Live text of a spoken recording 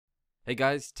Hey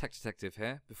guys, Tech Detective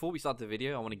here. Before we start the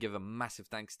video, I want to give a massive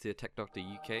thanks to Tech Doctor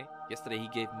UK. Yesterday he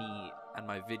gave me and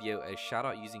my video a shout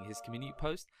out using his community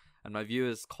post, and my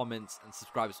viewers, comments and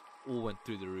subscribers all went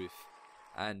through the roof.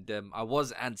 And I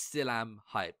was and still am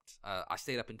hyped. I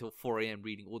stayed up until 4 AM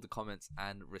reading all the comments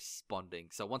and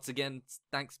responding. So once again,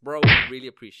 thanks bro, really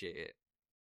appreciate it.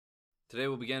 Today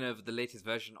we'll be going over the latest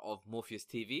version of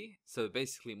MorpheusTV. So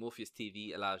basically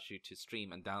MorpheusTV allows you to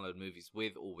stream and download movies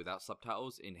with or without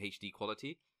subtitles in HD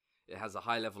quality. It has a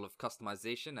high level of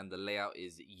customization and the layout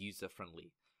is user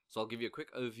friendly. So I'll give you a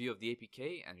quick overview of the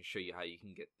APK and show you how you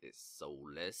can get this. So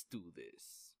let's do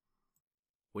this.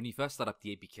 When you first start up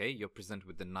the APK, you're presented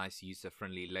with the nice user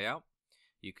friendly layout.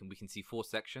 We can see 4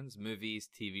 sections: movies,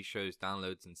 TV shows,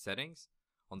 downloads and settings.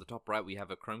 On the top right we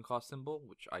have a Chromecast symbol,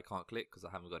 which I can't click because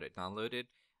I haven't got it downloaded.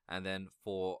 And then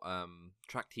for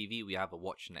Track TV we have a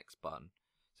Watch Next button.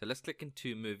 So let's click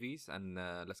into movies and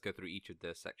let's go through each of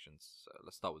the sections. So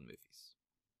let's start with movies.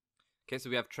 Okay, so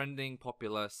we have trending,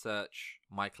 popular, search,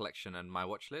 my collection and my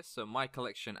watch list. So my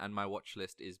collection and my watch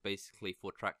list is basically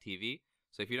for Track TV.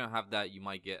 So if you don't have that, you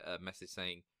might get a message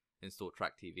saying install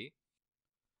Track TV.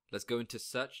 Let's go into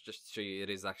search just to show you it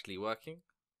is actually working.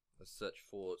 Let's search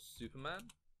for Superman.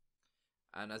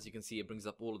 And as you can see, it brings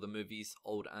up all of the movies,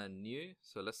 old and new.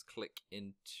 So let's click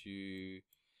into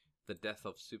The Death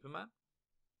of Superman.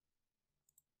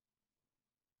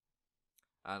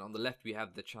 And on the left we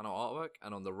have the channel artwork,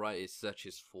 and on the right is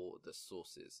searches for the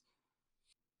sources.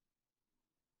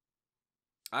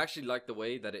 I actually like the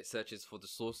way that it searches for the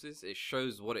sources. It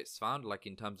shows what it's found, like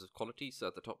in terms of quality. So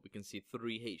at the top we can see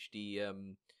 3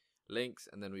 HD links,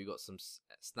 and then we've got some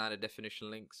standard definition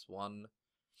links.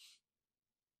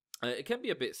 It can be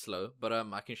a bit slow, but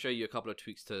I can show you a couple of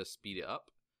tweaks to speed it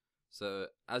up. So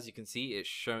as you can see, it's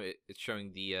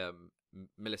showing the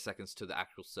milliseconds to the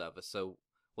actual server. So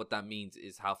what that means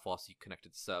is how fast you connect to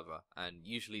the server, and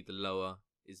usually the lower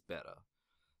is better.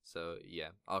 So yeah,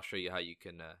 I'll show you how you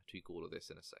can tweak all of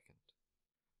this in a second.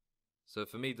 So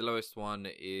for me, the lowest one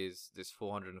is this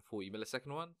 440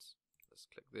 millisecond one. Let's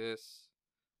click this.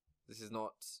 This is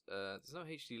not, there's no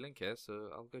HD link here, so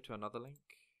I'll go to another link.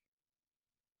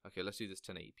 Okay, let's do this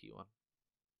 1080p one.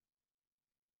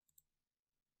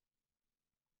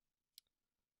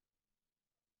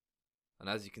 And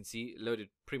as you can see, it loaded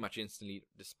pretty much instantly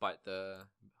despite the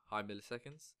high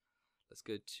milliseconds. Let's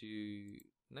go to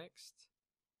next.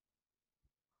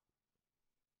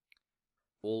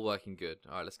 All working good.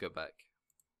 Alright, let's go back.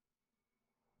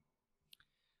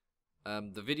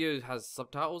 The video has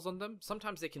subtitles on them.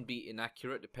 Sometimes they can be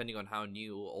inaccurate depending on how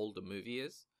new or old the movie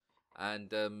is.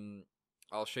 And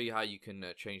I'll show you how you can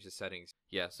change the settings.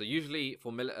 Yeah, so usually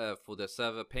for the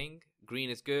server ping, green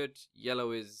is good,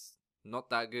 yellow is not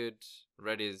that good,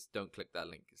 red is don't click that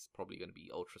link. It's probably going to be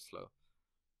ultra slow.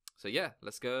 So yeah,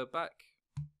 let's go back.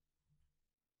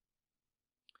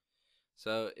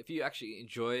 So if you actually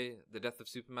enjoy The Death of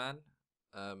Superman,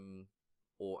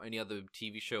 or any other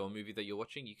TV show or movie that you're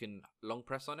watching, you can long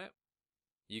press on it.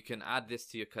 You can add this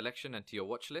to your collection and to your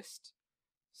watch list.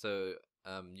 So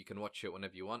you can watch it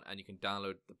whenever you want, and you can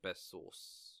download the best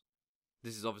source.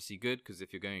 This is obviously good because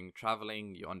if you're going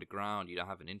traveling, you're underground, you don't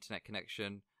have an internet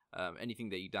connection, anything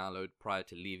that you download prior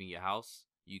to leaving your house,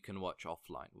 you can watch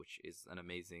offline, which is an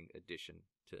amazing addition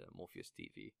to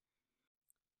MorpheusTV.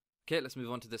 Okay, let's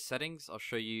move on to the settings. I'll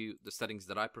show you the settings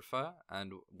that I prefer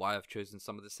and why I've chosen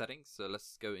some of the settings. So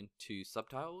let's go into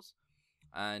subtitles.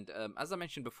 And as I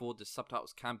mentioned before, the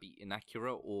subtitles can be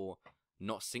inaccurate or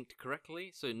not synced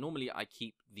correctly. So normally I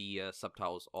keep the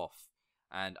subtitles off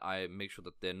and I make sure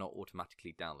that they're not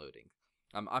automatically downloading.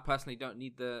 I personally don't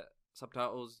need the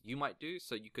subtitles. You might do,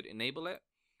 so you could enable it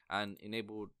and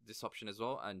enable this option as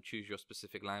well and choose your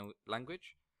specific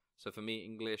language. So for me,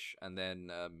 English, and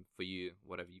then for you,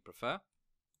 whatever you prefer.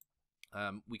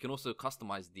 We can also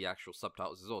customize the actual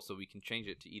subtitles as well. So we can change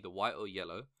it to either white or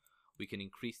yellow. We can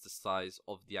increase the size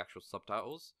of the actual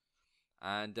subtitles.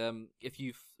 And if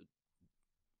you've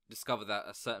discovered that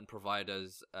a certain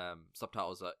provider's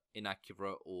subtitles are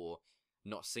inaccurate or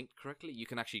not synced correctly, you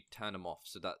can actually turn them off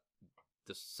so that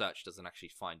the search doesn't actually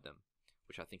find them,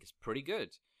 which I think is pretty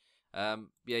good.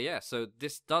 So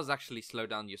this does actually slow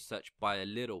down your search by a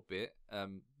little bit.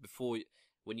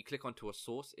 When you click onto a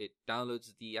source, it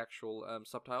downloads the actual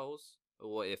subtitles,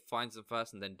 or it finds them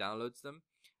first and then downloads them,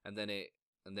 and then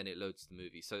it loads the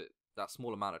movie. So that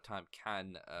small amount of time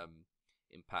can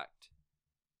impact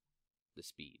the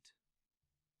speed.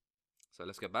 So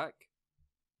let's go back.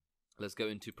 Let's go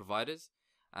into providers.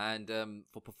 And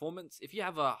for performance, if you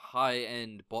have a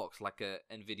high-end box like a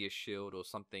NVIDIA Shield or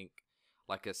something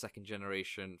like a second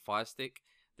generation Fire Stick,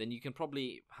 then you can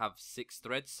probably have 6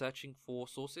 threads searching for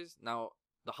sources. Now,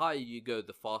 the higher you go,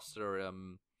 the faster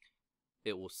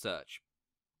it will search.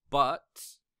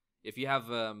 But if you have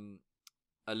a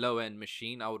low-end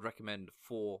machine, I would recommend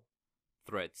 4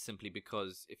 threads, simply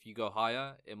because if you go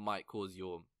higher, it might cause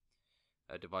your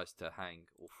device to hang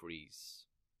or freeze.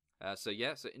 So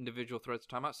individual threads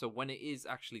timeout. So when it is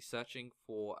actually searching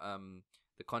for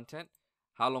the content,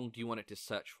 how long do you want it to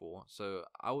search for? So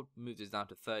I would move this down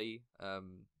to 30.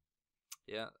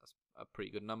 That's a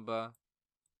pretty good number.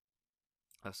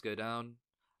 Let's go down.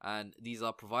 And these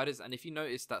are providers. And if you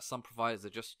notice that some providers are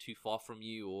just too far from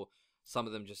you, or some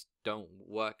of them just don't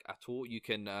work at all, you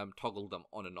can toggle them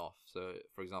on and off. So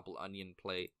for example, Onion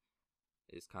Play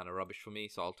is kind of rubbish for me,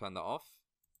 so I'll turn that off.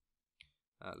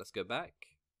 Let's go back.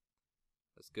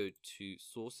 Let's go to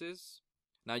sources.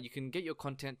 Now you can get your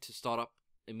content to start up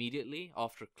immediately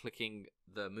after clicking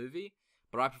the movie,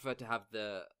 but I prefer to have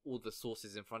all the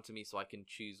sources in front of me so I can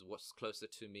choose what's closer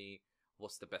to me,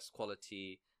 what's the best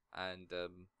quality, and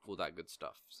all that good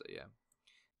stuff. So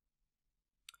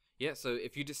so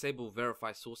if you disable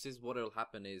verify sources, what will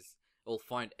happen is it'll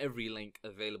find every link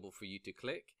available for you to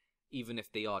click, even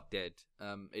if they are dead.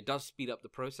 It does speed up the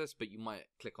process, but you might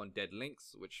click on dead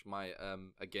links, which might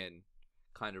again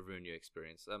kind of ruin your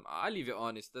experience. I leave it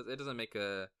on. It doesn't make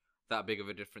that big of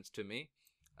a difference to me.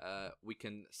 We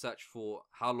can search for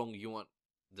how long you want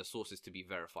the sources to be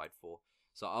verified for.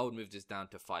 So I would move this down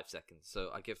to 5 seconds. So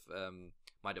I give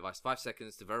my device 5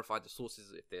 seconds to verify the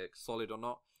sources if they're solid or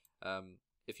not.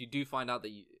 If you do find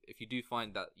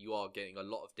that you are getting a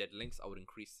lot of dead links, I would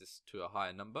increase this to a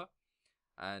higher number.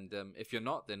 And if you're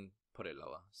not, then put it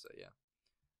lower. So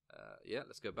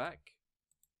let's go back.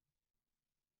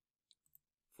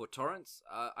 For torrents,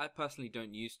 I personally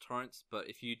don't use torrents, but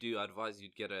if you do, I advise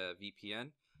you'd get a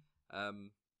VPN.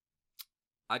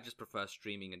 I just prefer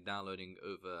streaming and downloading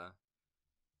over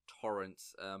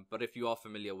torrents. But if you are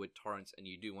familiar with torrents and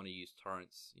you do want to use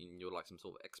torrents, and you're like some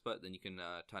sort of expert, then you can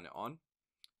turn it on.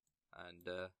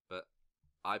 And but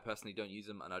I personally don't use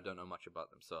them, and I don't know much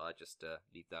about them, so I just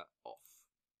leave that off.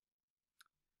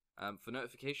 For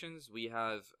notifications, we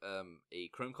have a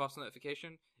Chromecast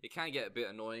notification. It can get a bit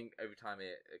annoying every time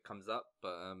it comes up,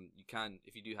 but you can,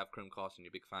 if you do have Chromecast and you're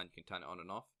a big fan, you can turn it on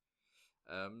and off.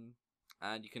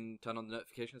 And you can turn on the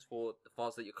notifications for the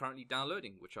files that you're currently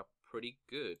downloading, which are pretty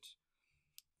good.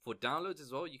 For downloads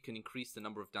as well, you can increase the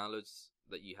number of downloads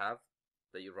that you have,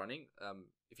 that you're running.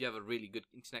 If you have a really good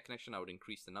internet connection, I would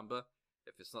increase the number.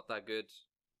 If it's not that good,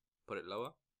 put it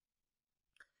lower.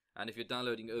 And if you're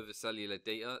downloading over cellular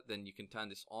data, then you can turn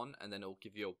this on, and then it will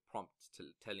give you a prompt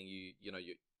telling you,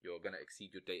 you're going to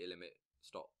exceed your data limit,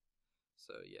 stop.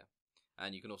 So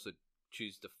and you can also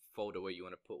choose the folder where you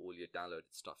want to put all your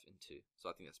downloaded stuff into. So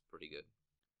I think that's pretty good.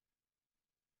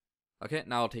 Okay,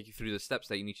 now I'll take you through the steps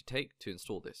that you need to take to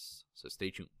install this. So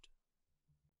stay tuned.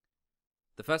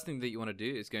 The first thing that you want to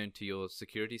do is go into your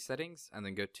security settings and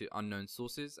then go to unknown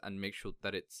sources and make sure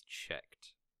that it's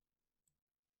checked.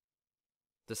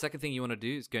 The second thing you want to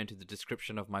do is go into the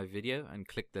description of my video and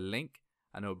click the link,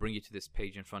 and it will bring you to this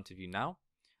page in front of you now.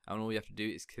 And all you have to do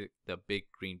is click the big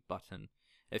green button.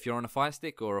 If you're on a Fire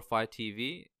Stick or a Fire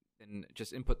TV, then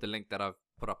just input the link that I've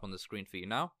put up on the screen for you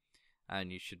now,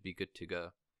 and you should be good to go.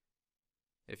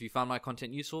 If you found my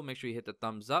content useful, make sure you hit the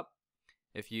thumbs up.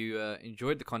 If you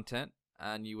enjoyed the content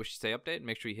and you wish to stay updated,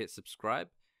 make sure you hit subscribe.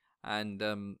 And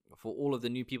for all of the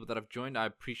new people that have joined, I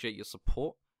appreciate your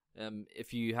support.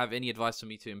 If you have any advice for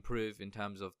me to improve in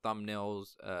terms of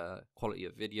thumbnails, quality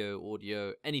of video,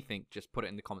 audio, anything, just put it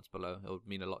in the comments below. It would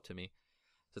mean a lot to me.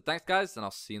 So thanks guys, and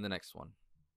I'll see you in the next one.